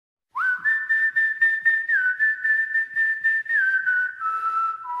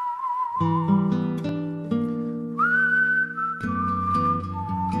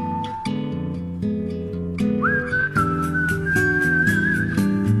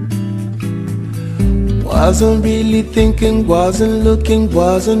Wasn't really thinking, wasn't looking,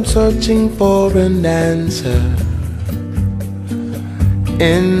 wasn't searching for an answer.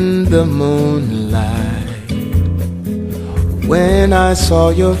 In the moonlight, when I saw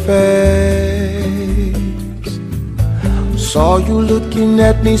your face, saw you looking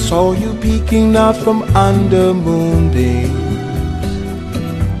at me, saw you peeking out from under moonbeams,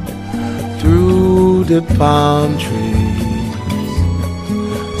 through the palm trees,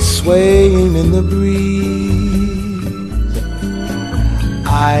 swaying in the breeze.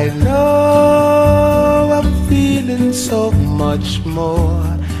 I know I'm feeling so much more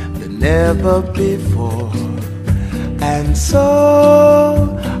than ever before, and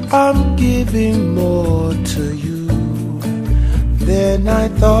so I'm giving more to you than I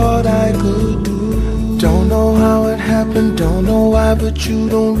thought I could do. Don't know how it happened, don't know why, but you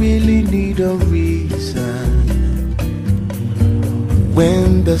don't really need a reason.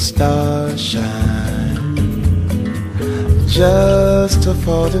 When the stars shine, just to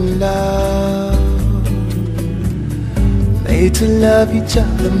fall in love, made to love each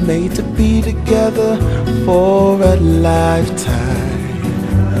other, made to be together for a lifetime.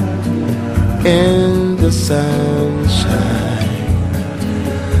 In the sunshine,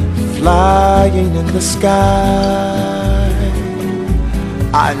 flying in the sky,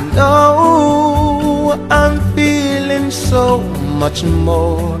 I know I'm feeling so much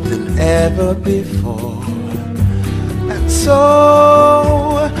more than ever before, and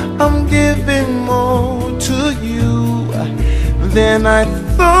so I'm giving more to you than I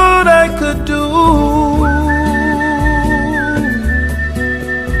thought I could do.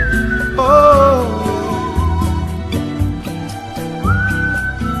 Oh,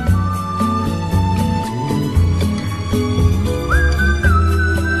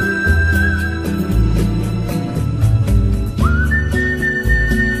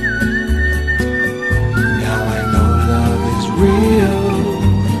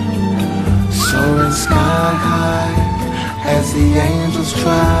 soaring sky high as the angels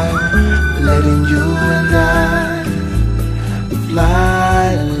try, letting you and I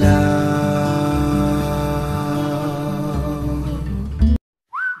fly love.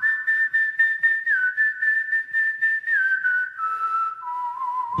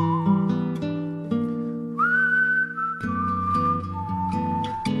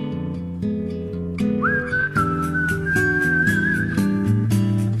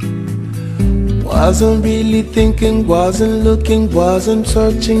 Wasn't really thinking, wasn't looking, wasn't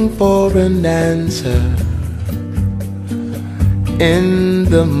searching for an answer. In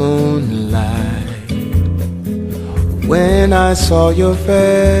the moonlight, when I saw your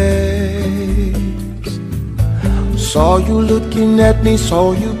face, saw you looking at me,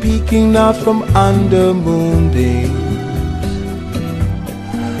 saw you peeking out from under moonbeams,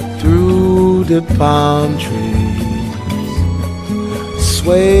 through the palm trees,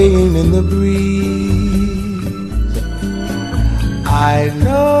 swaying in the breeze. I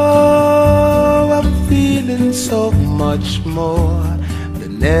know I'm feeling so much more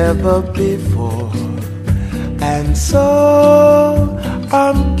than ever before, and so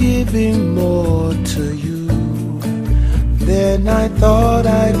I'm giving more to you than I thought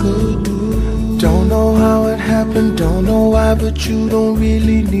I could do. Don't know how it happened, don't know why, but you don't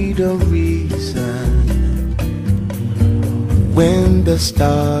really need a reason. When the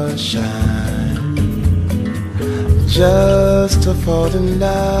stars shine, just to fall in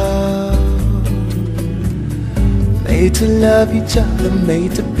love, made to love each other,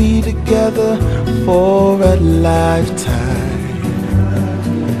 made to be together for a lifetime.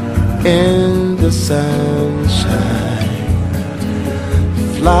 In the sunshine,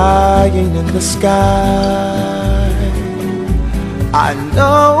 flying in the sky, I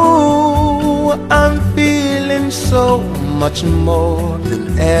know I'm feeling so much more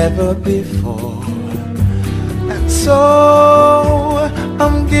than ever before, and so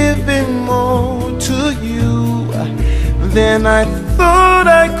I'm giving more to you than I thought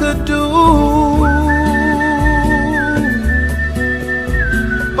I could do.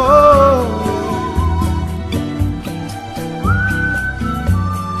 Oh,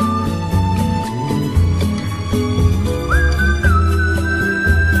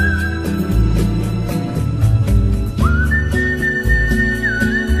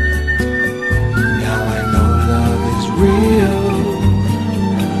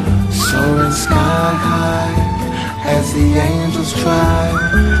 soaring sky high as the angels try,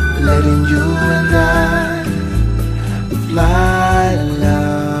 letting you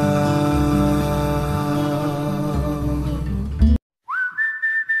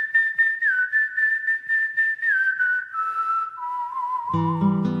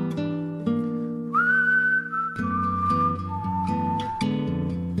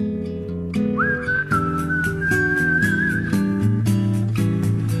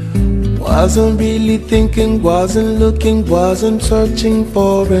Wasn't really thinking, wasn't looking, wasn't searching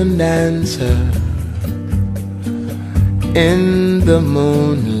for an answer. In the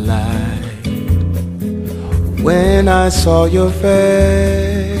moonlight, when I saw your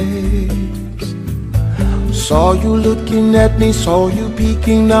face, saw you looking at me, saw you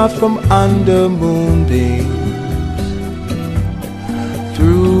peeking out from under moonbeams,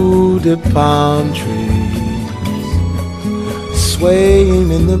 through the palm trees,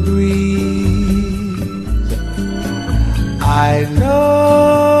 swaying in the breeze. I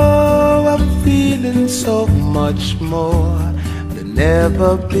know I'm feeling so much more than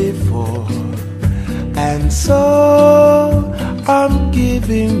ever before, and so I'm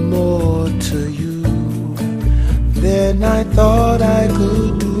giving more to you than I thought I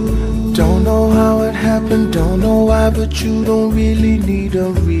could do. Don't know how it happened, don't know why, but you don't really need a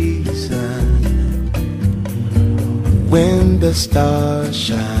reason. When the stars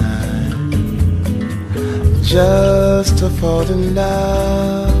shine, just to fall in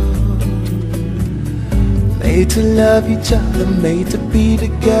love. Made to love each other, made to be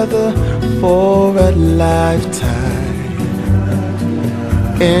together for a lifetime.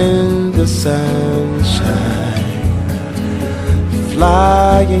 In the sunshine,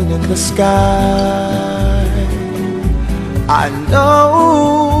 flying in the sky. I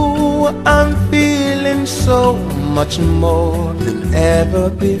know I'm feeling so much more than ever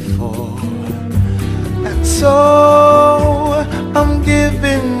before, and so I'm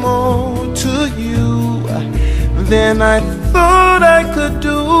giving more to you than I thought I could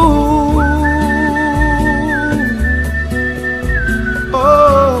do.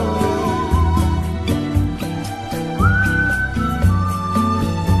 Oh,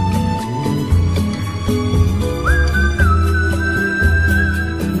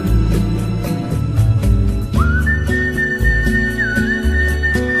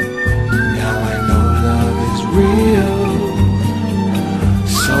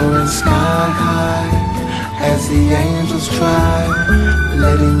 sky high as the angels try,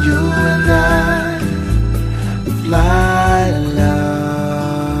 letting you and I fly love.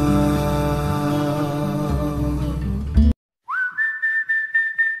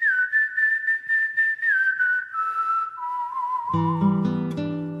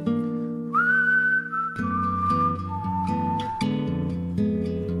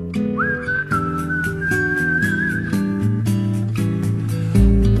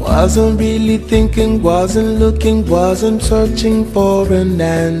 Wasn't really thinking, wasn't looking, wasn't searching for an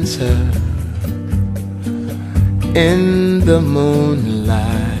answer. In the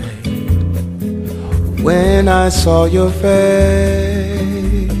moonlight, when I saw your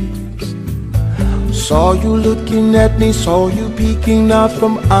face, saw you looking at me, saw you peeking out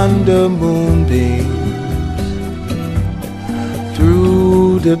from under moonbeams,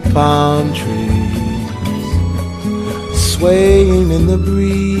 through the palm trees, swaying in the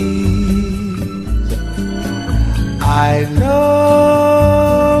breeze. I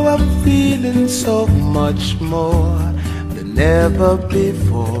know I'm feeling so much more than ever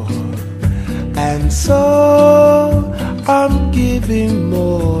before, and so I'm giving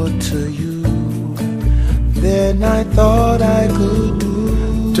more to you than I thought I could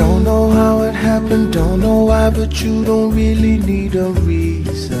do. Don't know how it happened, don't know why, but you don't really need a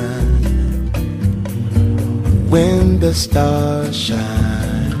reason. When the stars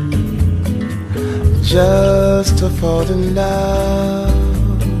shine, just to fall in love.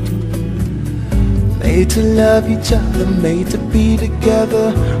 Made to love each other, made to be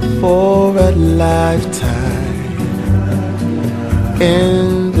together for a lifetime.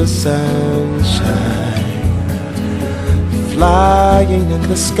 In the sunshine, flying in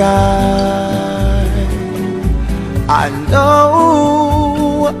the sky. I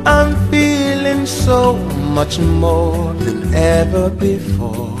know I'm feeling so much more than ever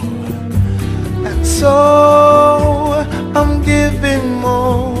before, and so I'm giving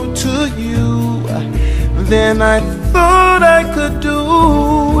more to you than I thought I could do.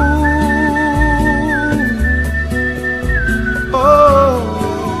 Oh,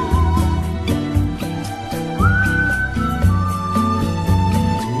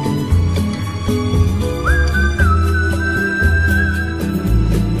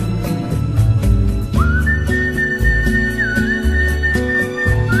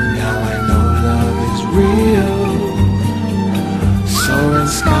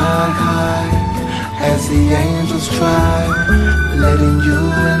 sky high as the angels try, letting you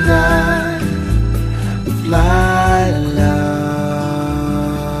and I fly love.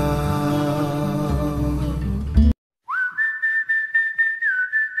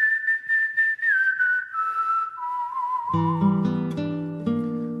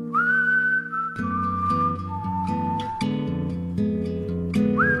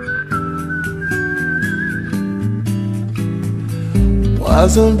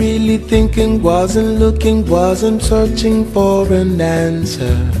 Wasn't really thinking, wasn't looking, wasn't searching for an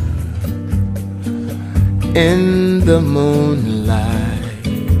answer. In the moonlight,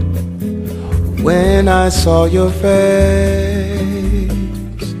 when I saw your face,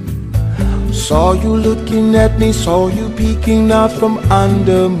 saw you looking at me, saw you peeking out from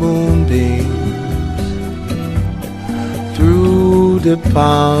under moonbeams, through the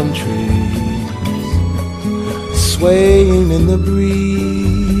palm trees, swaying in the breeze.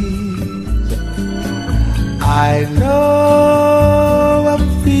 I know I'm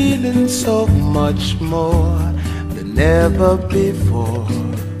feeling so much more than ever before,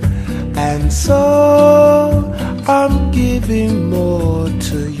 and so I'm giving more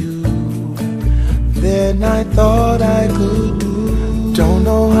to you than I thought I could do. Don't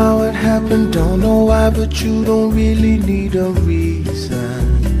know how it happened, don't know why, but you don't really need a reason.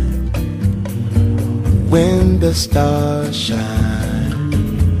 When the stars shine,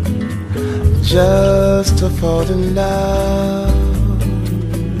 just to fall in love.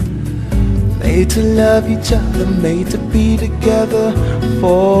 Made to love each other, made to be together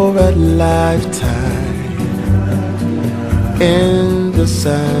for a lifetime. In the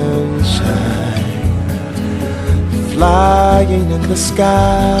sunshine, flying in the sky.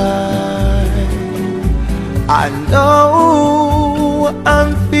 I know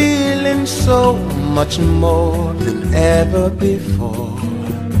I'm feeling so much more than ever before,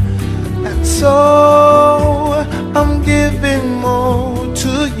 and so I'm giving more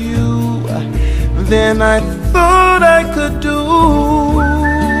to you than I thought I could do.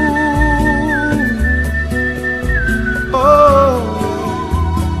 Oh,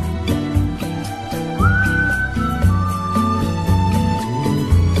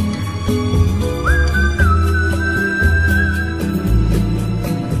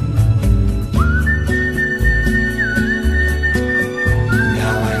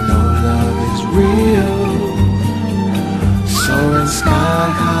 now I know love is real, soaring sky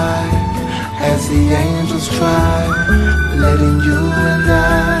high as the angels try, letting you and I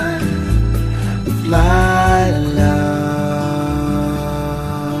fly love.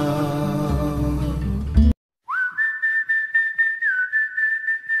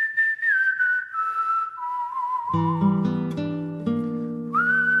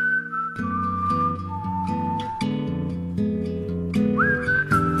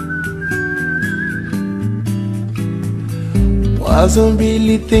 Wasn't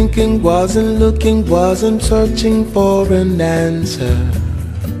really thinking, wasn't looking, wasn't searching for an answer.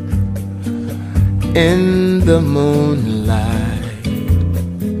 In the moonlight,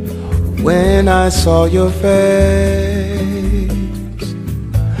 when I saw your face,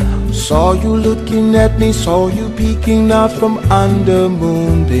 saw you looking at me, saw you peeking out from under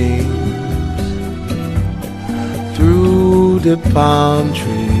moonbeams, through the palm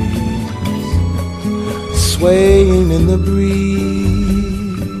trees, swaying in the breeze.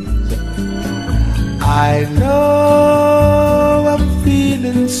 I know I'm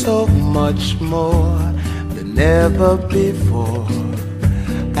feeling so much more than ever before,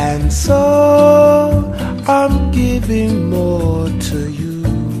 and so I'm giving more to you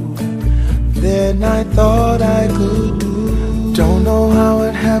than I thought I could do. Don't know how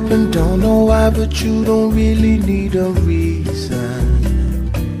it happened, don't know why, but you don't really need a reason.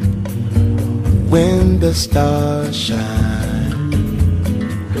 When the stars shine,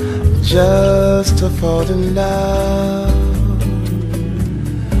 just to fall in love.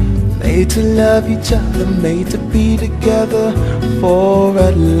 Made to love each other, made to be together for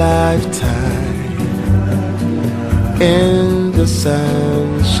a lifetime. In the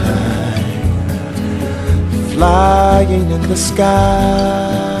sunshine, flying in the sky.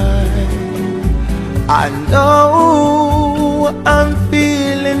 I know I'm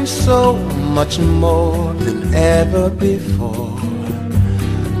feeling so much more than ever before,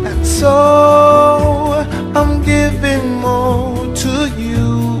 and so I'm giving more to you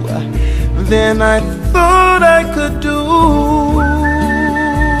than I thought I could do.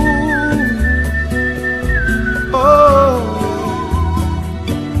 Oh,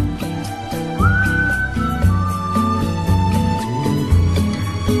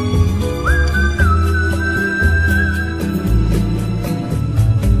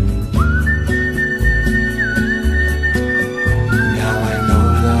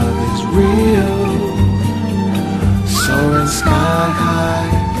 sky high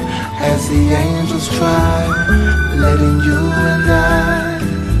as the angels try, letting you and I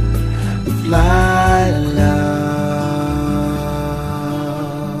fly love.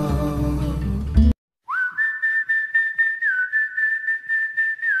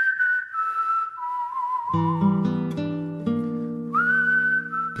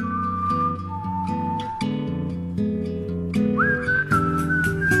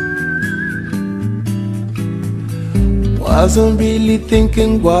 Wasn't really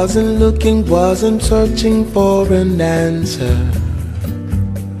thinking, wasn't looking, wasn't searching for an answer.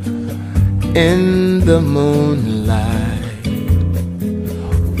 In the moonlight,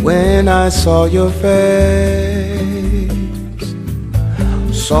 when I saw your face,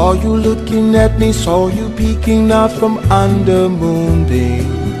 saw you looking at me, saw you peeking out from under moonbeams,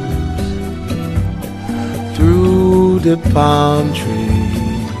 through the palm trees,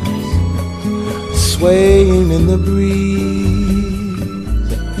 swaying in the breeze.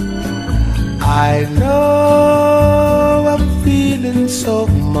 I know I'm feeling so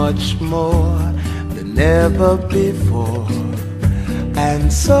much more than ever before,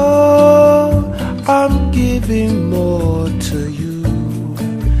 and so I'm giving more to you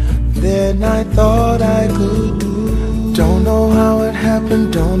than I thought I could do. Don't know how it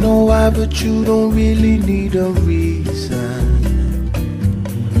happened, don't know why, but you don't really need a reason.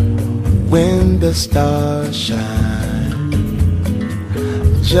 When the stars shine,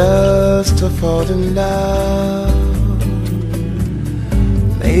 just to fall in love.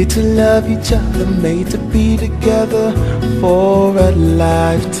 Made to love each other, made to be together for a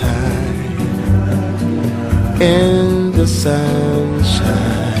lifetime. In the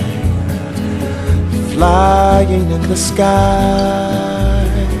sunshine, flying in the sky.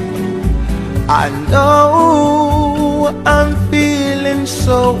 I know I'm feeling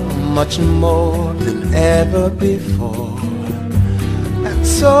so much more than ever before, and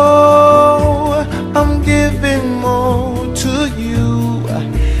so I'm giving more to you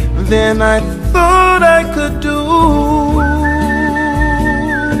than I thought I could do.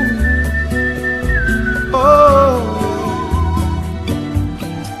 Oh,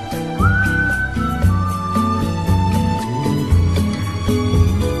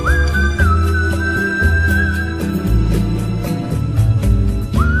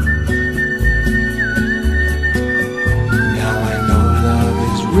 now I know love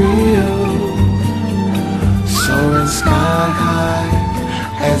is real, soaring sky high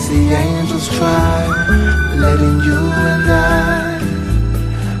as the angels try, letting you and I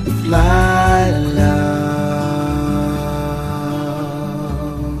fly love.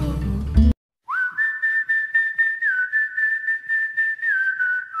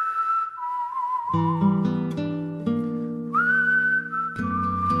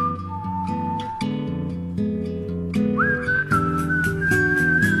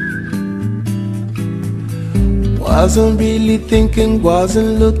 Wasn't really thinking,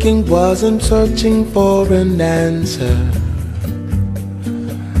 wasn't looking, wasn't searching for an answer.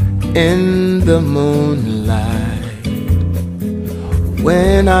 In the moonlight,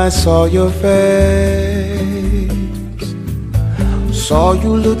 when I saw your face, saw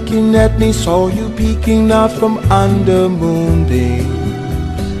you looking at me, saw you peeking out from under moonbeams,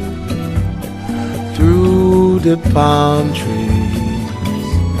 through the palm trees,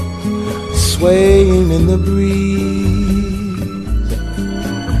 swaying in the breeze.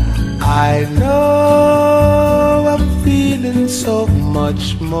 I know I'm feeling so much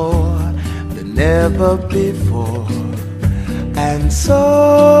more than ever before, and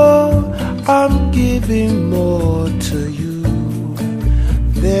so I'm giving more to you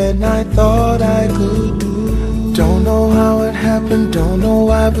than I thought I could do. Don't know how it happened, don't know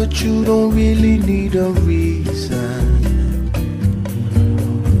why, but you don't really need a reason.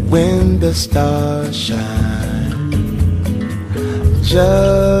 When the stars shine,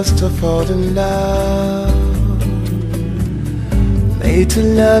 just to fall in love. Made to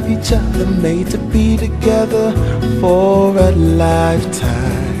love each other, made to be together for a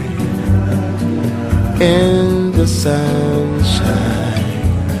lifetime. In the sunshine,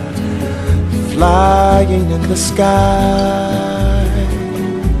 flying in the sky.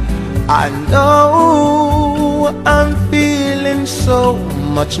 I know I'm feeling so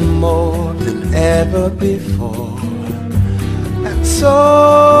much more than ever before, and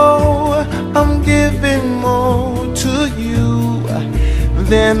so I'm giving more to you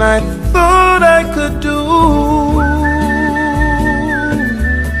than I thought I could do.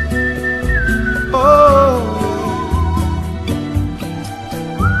 Oh,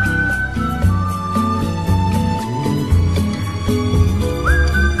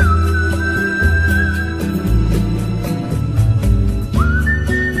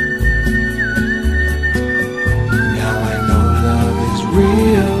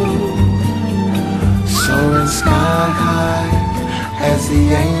 sky high as the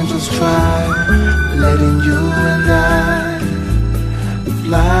angels try, letting you and I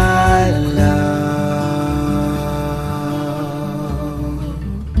fly love.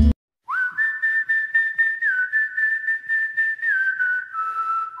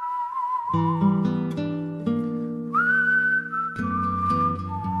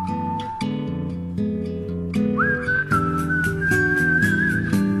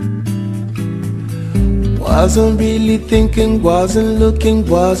 Wasn't really thinking, wasn't looking,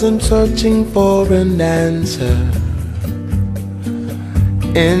 wasn't searching for an answer.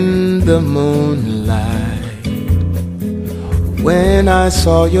 In the moonlight, when I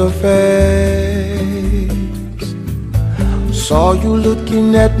saw your face, saw you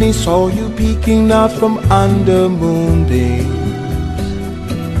looking at me, saw you peeking out from under moonbeams,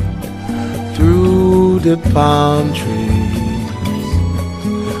 through the palm trees,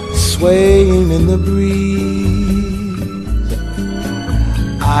 swaying in the breeze.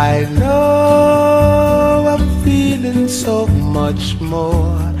 I know I'm feeling so much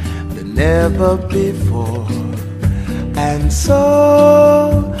more than ever before, and so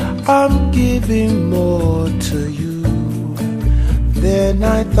I'm giving more to you than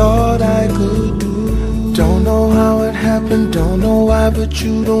I thought I could do. Don't know how it happened, don't know why, but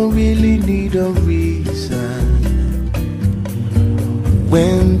you don't really need a reason.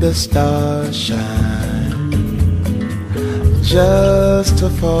 When the stars shine, just to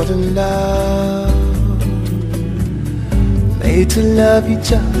fall in love. Made to love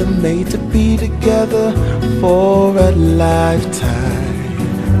each other, made to be together for a lifetime.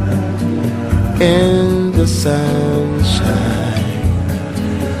 In the sunshine,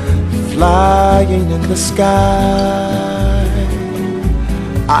 flying in the sky.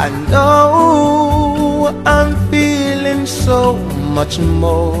 I know I'm feeling so much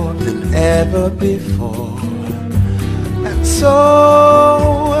more than ever before, and so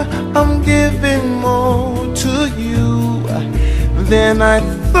I'm giving more to you than I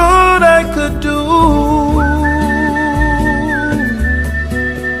thought I could do.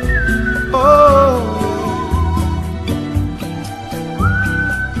 Oh,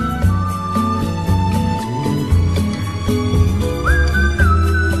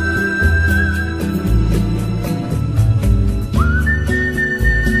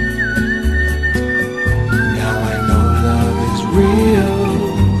 now I know love is real,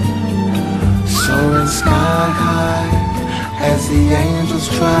 soaring sky high as the angels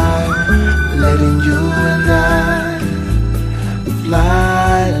try, letting you and I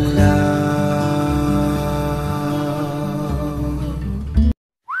fly love.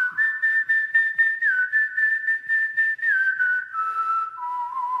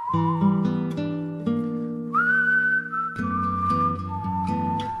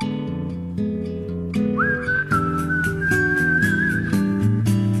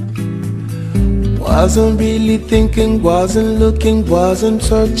 Wasn't really thinking, wasn't looking, wasn't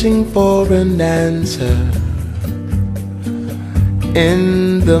searching for an answer.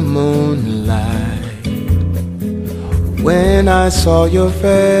 In the moonlight, when I saw your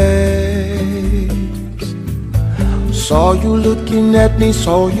face, saw you looking at me,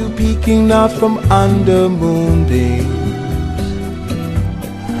 saw you peeking out from under moonbeams,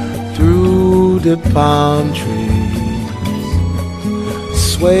 through the palm trees,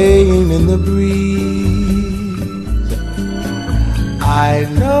 swaying in the breeze. I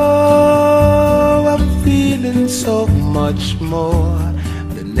know I'm feeling so much more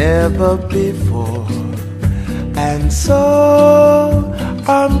than ever before, and so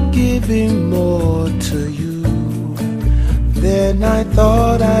I'm giving more to you than I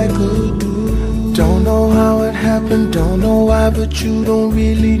thought I could do. Don't know how it happened, don't know why, but you don't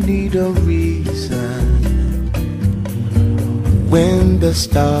really need a reason. When the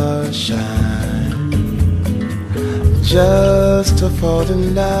stars shine, just to fall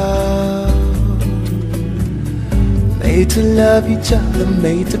in love. Made to love each other,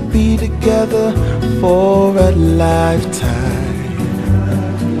 made to be together for a lifetime.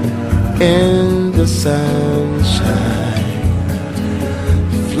 In the sunshine,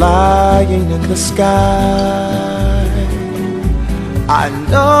 flying in the sky. I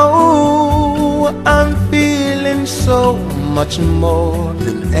know I'm feeling so much more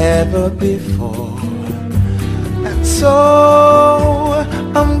than ever before, and so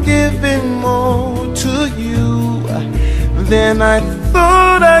I'm giving more to you than I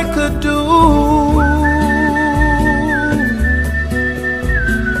thought I could do.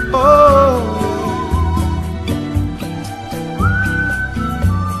 Oh,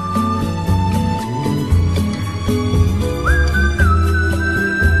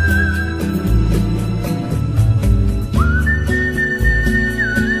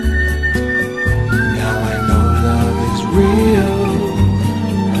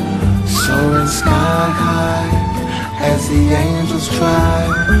 sky high as the angels try,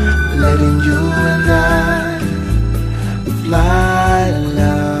 letting you and I fly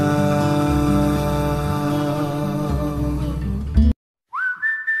love.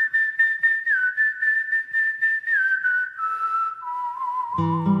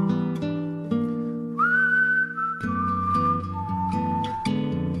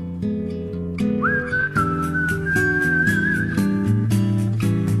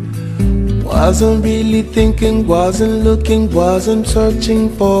 Wasn't really thinking, wasn't looking, wasn't searching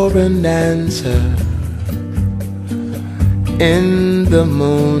for an answer. In the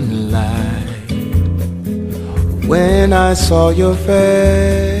moonlight, when I saw your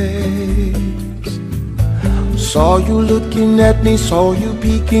face, saw you looking at me, saw you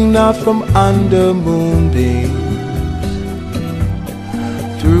peeking out from under moonbeams,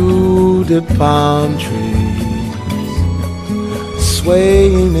 through the palm trees,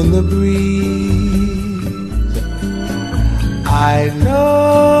 swaying in the breeze. I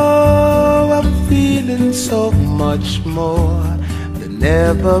know I'm feeling so much more than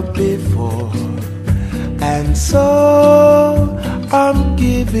ever before, and so I'm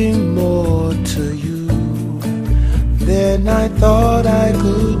giving more to you than I thought I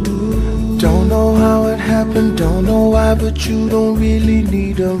could do. Don't know how it happened, don't know why, but you don't really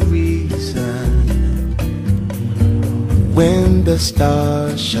need a reason. When the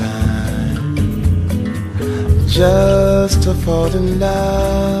stars shine, just to fall in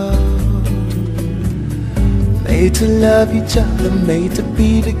love. Made to love each other, made to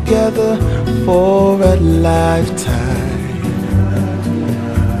be together for a lifetime.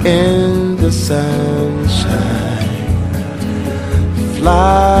 In the sunshine,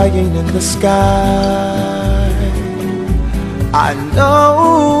 flying in the sky, I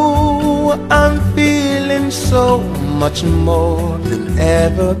know I'm feeling so much more than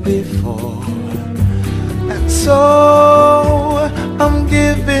ever before, and so I'm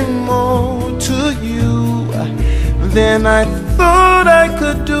giving more to you than I thought I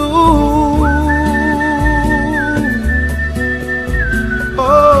could do.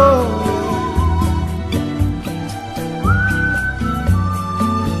 Oh,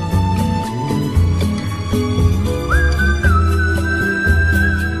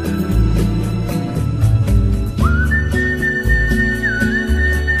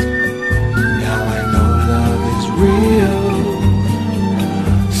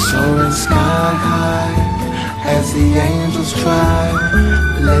 sky high as the angels try,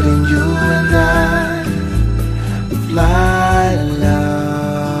 letting you and I fly love.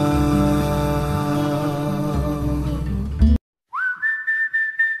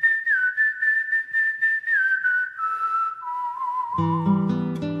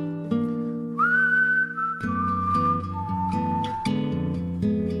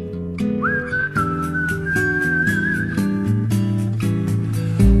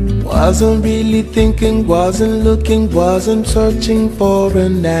 Wasn't really thinking, wasn't looking, wasn't searching for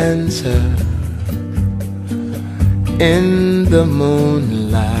an answer. In the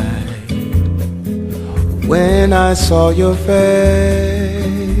moonlight, when I saw your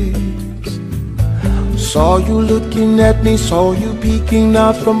face, saw you looking at me, saw you peeking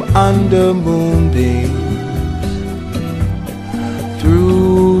out from under moonbeams,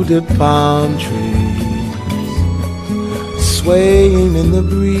 through the palm trees, swaying in the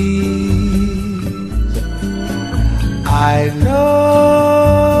breeze. I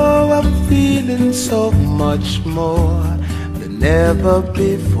know I'm feeling so much more than ever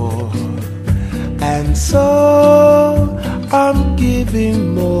before, and so I'm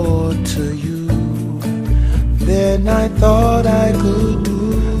giving more to you than I thought I could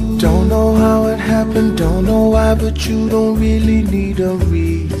do. Don't know how it happened, don't know why, but you don't really need a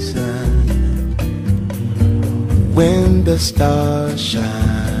reason. When the stars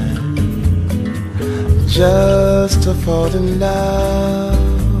shine, just to fall in love.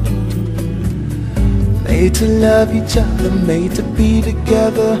 Made to love each other, made to be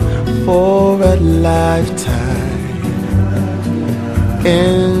together for a lifetime.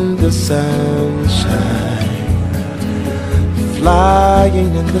 In the sunshine,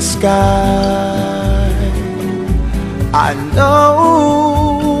 flying in the sky, I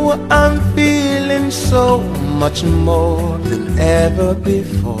know I'm feeling so much more than ever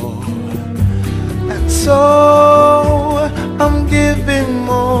before, and so I'm giving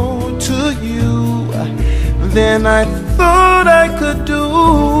more to you than I thought I could do.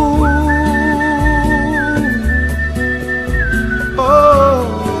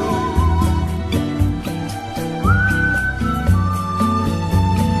 Oh,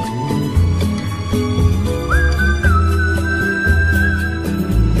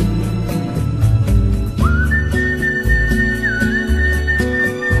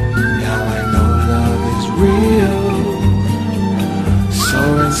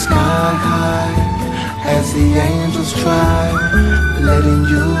 sky high as the angels try, letting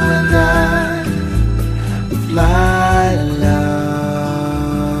you and I fly love.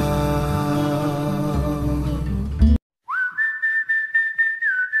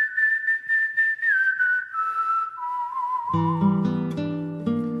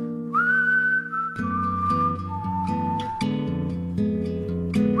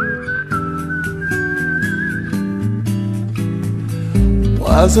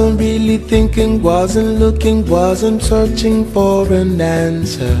 Wasn't really thinking, wasn't looking, wasn't searching for an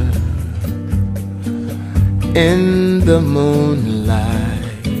answer. In the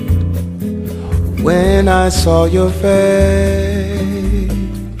moonlight, when I saw your face,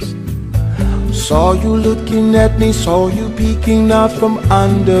 saw you looking at me, saw you peeking out from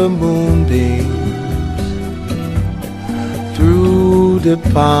under moonbeams, through the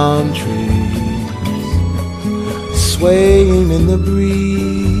palm trees, swaying in the breeze.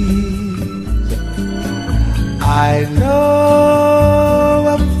 I know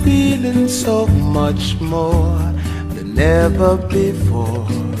I'm feeling so much more than ever before,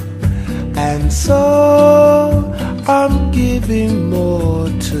 and so I'm giving more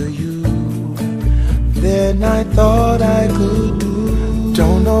to you than I thought I could do.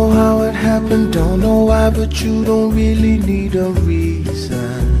 Don't know how it happened, don't know why, but you don't really need a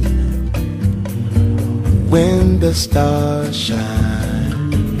reason. When the stars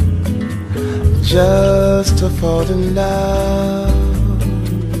shine, just to fall in love.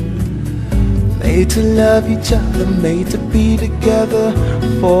 Made to love each other, made to be together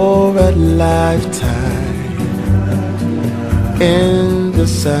for a lifetime. In the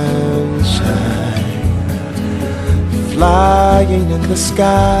sunshine, flying in the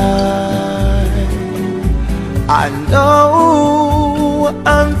sky. I know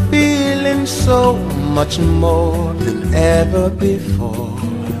I'm feeling so much more than ever before,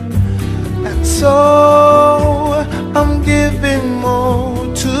 and so I'm giving more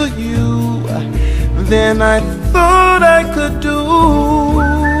to you than I thought I could do.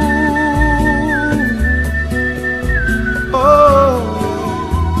 Oh,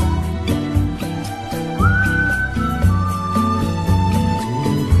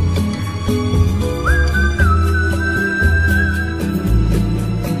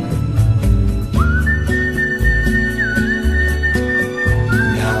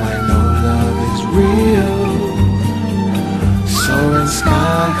 now I know love is real, soaring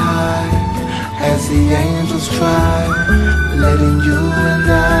sky high as the angels try, letting you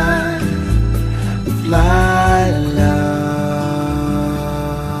and I fly love.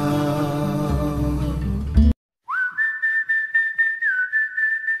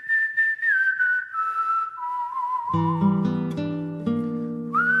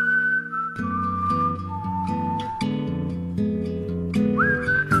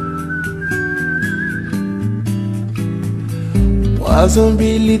 Wasn't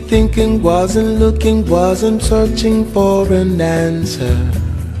really thinking, wasn't looking, wasn't searching for an answer.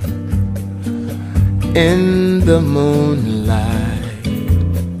 In the moonlight,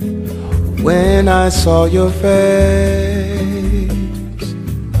 when I saw your face,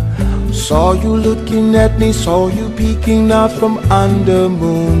 saw you looking at me, saw you peeking out from under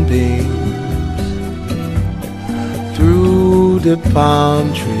moonbeams, through the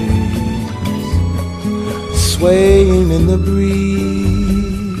palm trees, swaying in the breeze.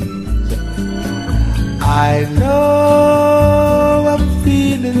 I know I'm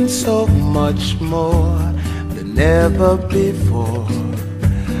feeling so much more than ever before,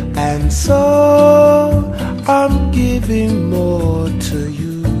 and so I'm giving more to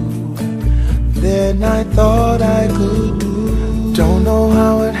you than I thought I could do. Don't know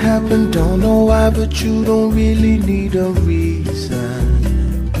how it happened, don't know why, but you don't really need a reason.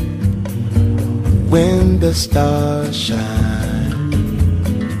 When the stars shine,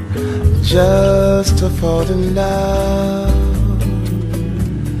 just to fall in love.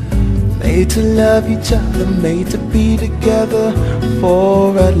 Made to love each other, made to be together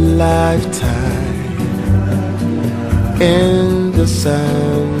for a lifetime. In the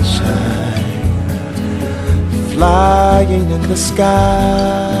sunshine, flying in the sky.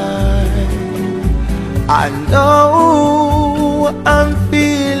 I know I'm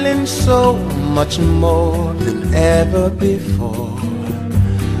feeling so much more than ever before,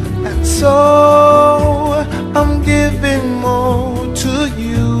 and so I'm giving more to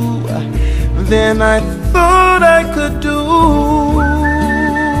you than I thought I could do.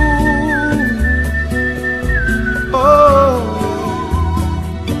 Oh,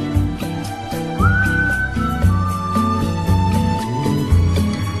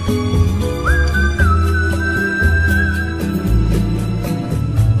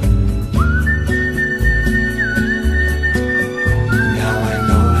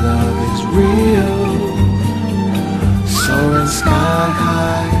 sky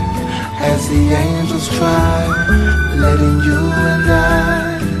high as the angels try, letting you and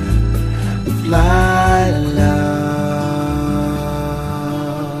I fly love.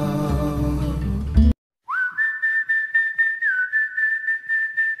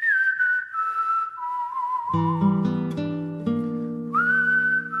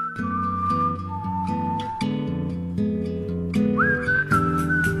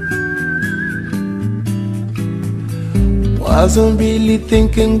 Wasn't really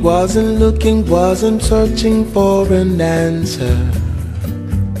thinking, wasn't looking, wasn't searching for an answer.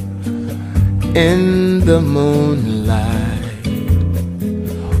 In the moonlight,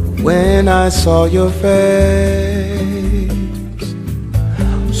 when I saw your face,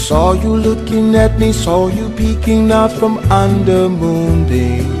 saw you looking at me, saw you peeking out from under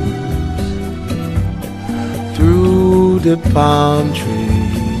moonbeams, through the palm trees,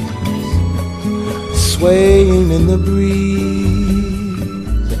 swaying in the breeze.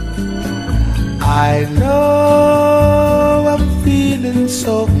 I know I'm feeling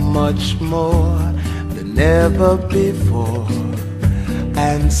so much more than ever before,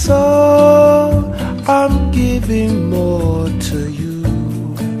 and so I'm giving more to you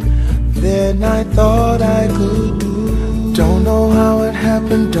than I thought I could do. Don't know how it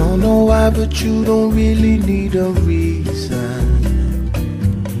happened, don't know why, but you don't really need a reason.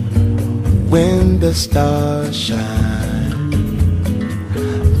 When the stars shine,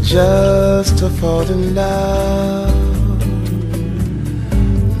 just to fall in love.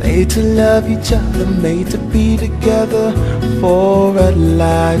 Made to love each other, made to be together for a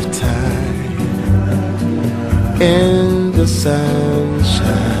lifetime. In the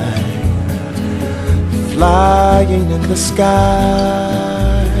sunshine, flying in the sky.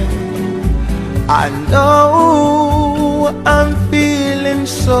 I know I'm feeling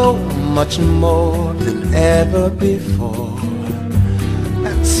so much more than ever before,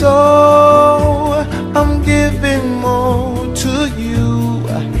 and so I'm giving more to you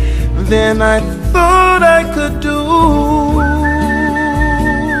than I thought I could do.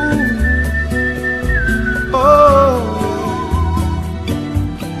 Oh,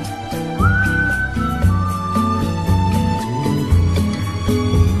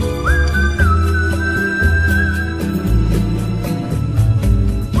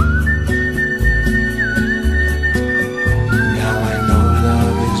 now I know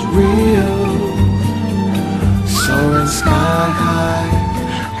love is real, soaring sky high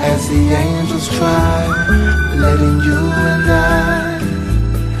as the angels try, letting you and I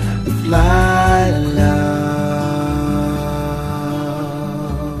fly love.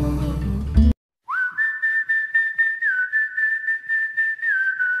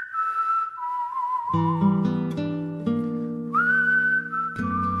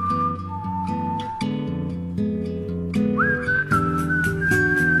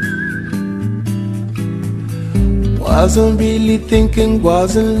 Wasn't really thinking,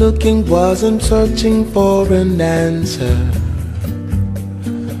 wasn't looking, wasn't searching for an answer.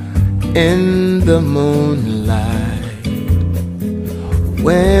 In the moonlight,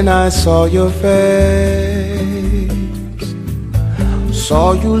 when I saw your face,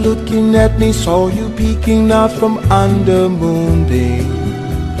 saw you looking at me, saw you peeking out from under moonbeams,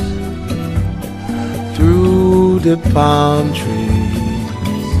 through the palm trees,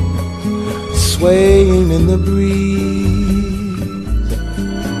 swaying in the breeze.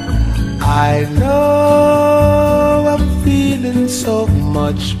 I know I'm feeling so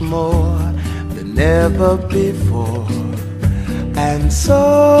much more than ever before, and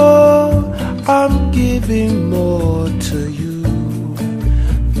so I'm giving more to you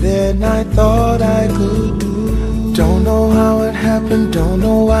than I thought I could do. Don't know how it happened, don't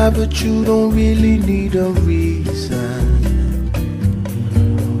know why, but you don't really need a reason.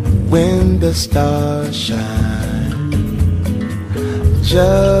 When the stars shine,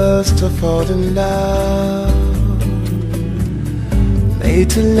 just to fall in love. Made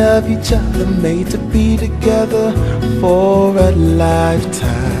to love each other, made to be together for a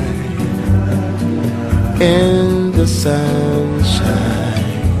lifetime. In the sunshine,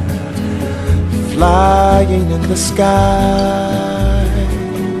 flying in the sky.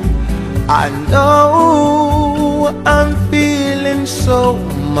 I know I'm feeling so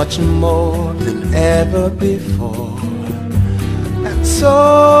much more than ever before, and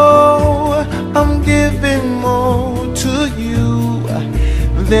so I'm giving more to you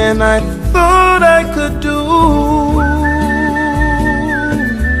than I thought I could do.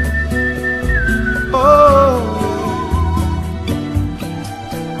 Oh,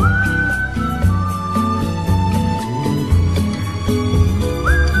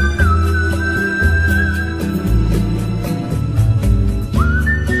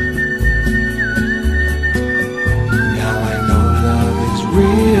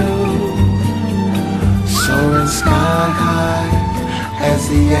 sky high as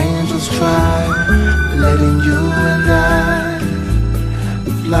the angels try, letting you and I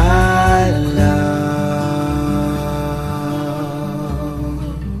fly love.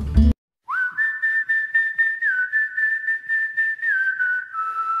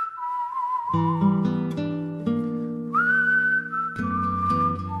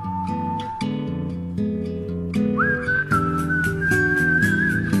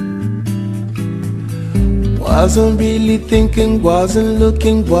 Wasn't really thinking, wasn't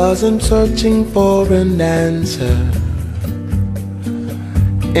looking, wasn't searching for an answer.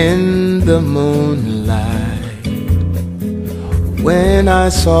 In the moonlight, when I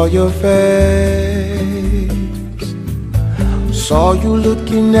saw your face, saw you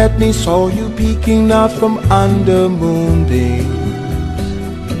looking at me, saw you peeking out from under moonbeams,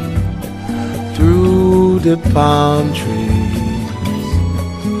 through the palm trees,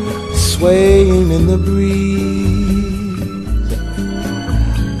 swaying in the breeze.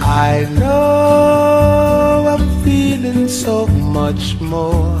 I know I'm feeling so much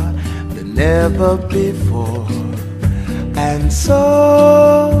more than ever before, and so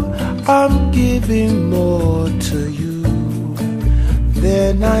I'm giving more to you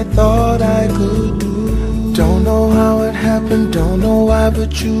than I thought I could do. Don't know how it happened, don't know why,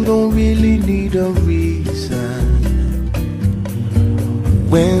 but you don't really need a reason.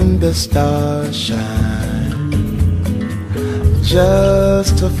 When the stars shine,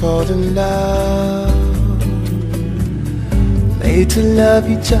 just to fall in love. Made to love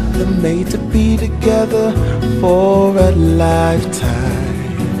each other, made to be together for a lifetime.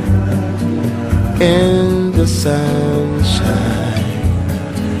 In the sunshine,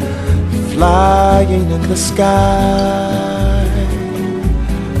 flying in the sky.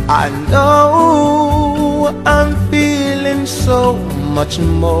 I know I'm feeling so much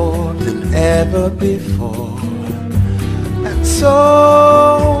more than ever before, and so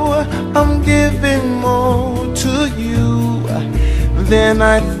I'm giving more to you than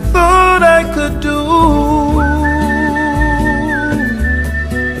I thought I could do.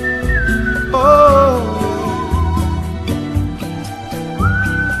 Oh,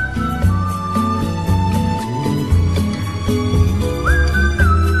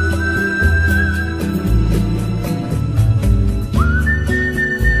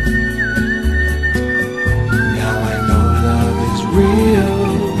 now I know love is real,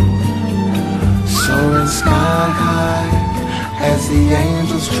 soaring sky high as the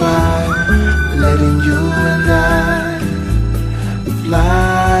angels try, letting you and I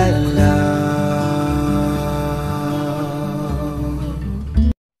fly love.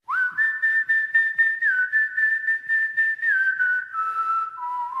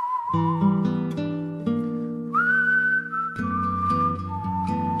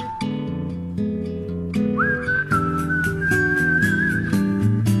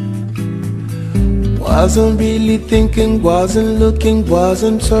 Wasn't really thinking, wasn't looking,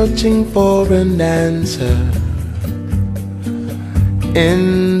 wasn't searching for an answer. In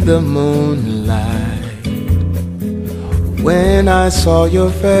the moonlight, when I saw your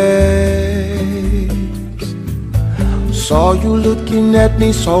face, saw you looking at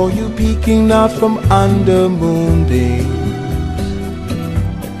me, saw you peeking out from under moonbeams,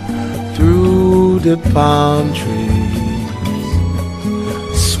 through the palm trees,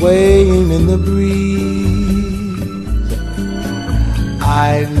 swaying in the breeze.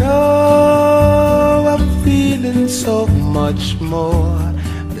 I know I'm feeling so much more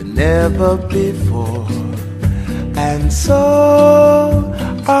than ever before, and so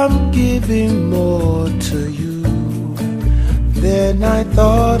I'm giving more to you than I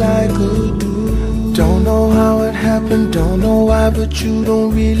thought I could do. Don't know how it happened, don't know why, but you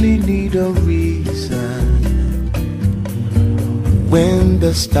don't really need a reason. When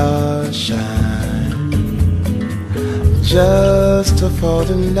the stars shine, just to fall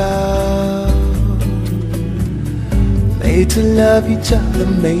in love. Made to love each other,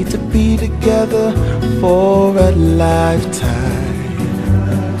 made to be together for a lifetime.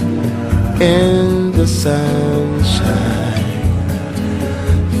 In the sunshine,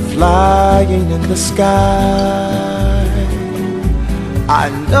 flying in the sky. I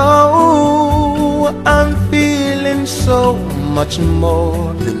know I'm feeling so much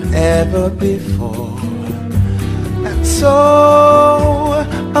more than ever before, and so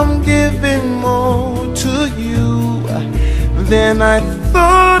I'm giving more to you than I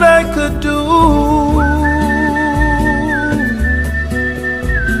thought I could do.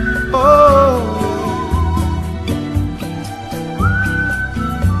 Oh,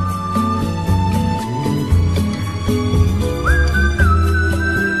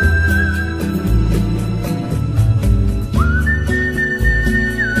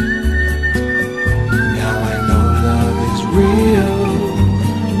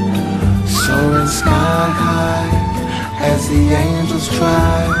 sky high as the angels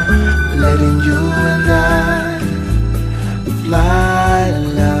try, letting you and I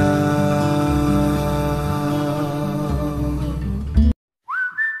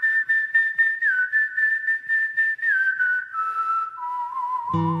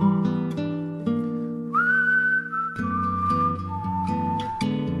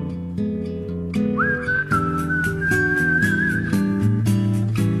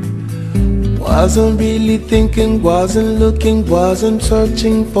Wasn't really thinking, wasn't looking, wasn't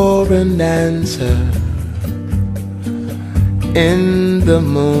searching for an answer. In the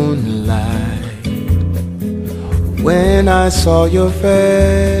moonlight, when I saw your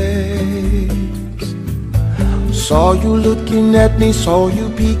face, saw you looking at me, saw you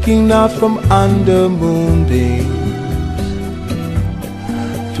peeking out from under moonbeams,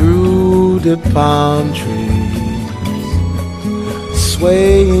 through the palm trees,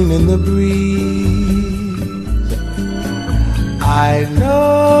 swaying in the breeze. I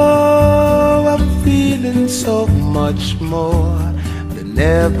know I'm feeling so much more than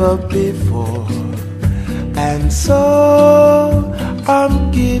ever before, and so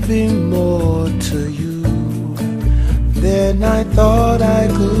I'm giving more to you than I thought I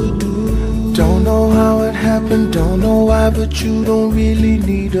could do. Don't know how it happened, don't know why, but you don't really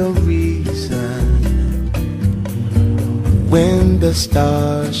need a reason. When the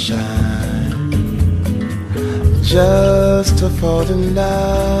stars shine, just to fall in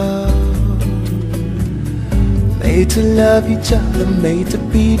love. Made to love each other, made to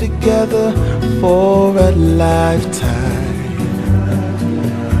be together for a lifetime.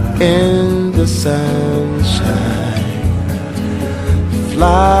 In the sunshine,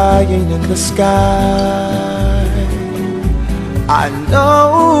 flying in the sky. I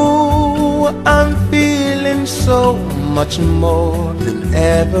know I'm feeling so much more than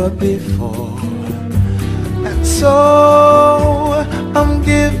ever before, and so I'm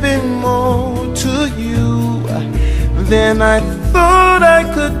giving more to you than I thought I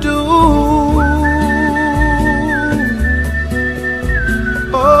could do.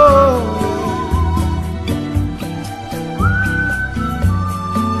 Oh,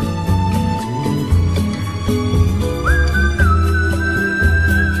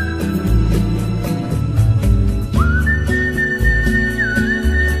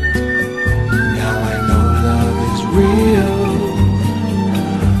 now I know love is real,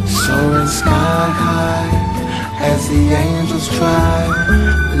 soaring sky high as the angels try,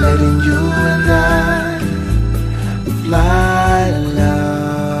 letting you and I fly love.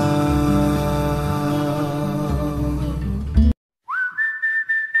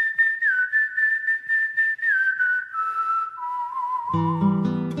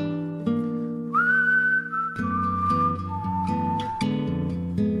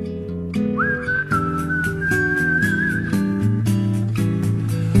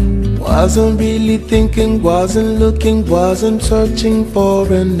 Wasn't really thinking, wasn't looking, wasn't searching for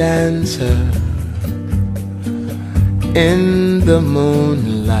an answer. In the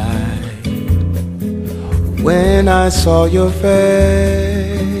moonlight, when I saw your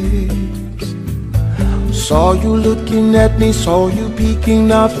face, saw you looking at me, saw you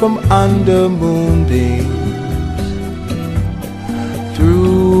peeking out from under moonbeams,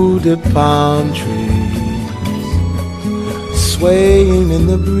 through the palm trees, swaying in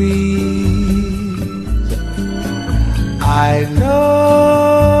the breeze. I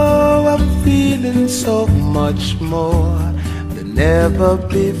know I'm feeling so much more than ever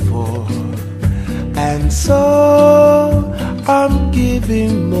before, and so I'm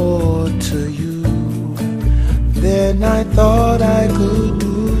giving more to you than I thought I could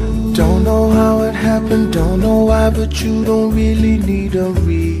do. Don't know how it happened, don't know why, but you don't really need a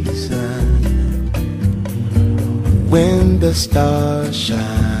reason. When the stars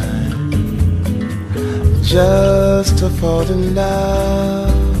shine, just to fall in love.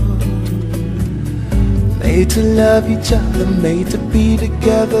 Made to love each other, made to be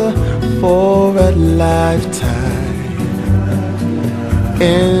together for a lifetime.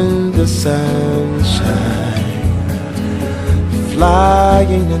 In the sunshine,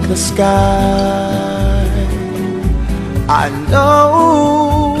 flying in the sky. I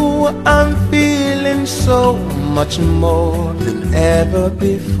know I'm feeling so much more than ever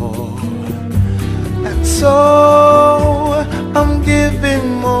before, and so I'm giving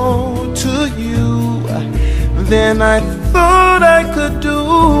more to you than I thought I could do.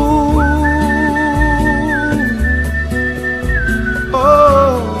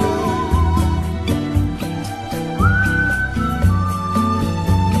 Oh,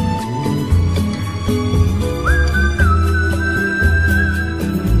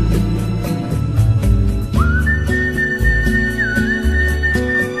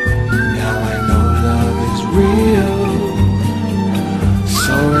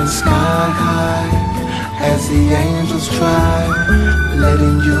 sky high as the angels try,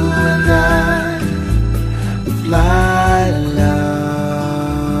 letting you and I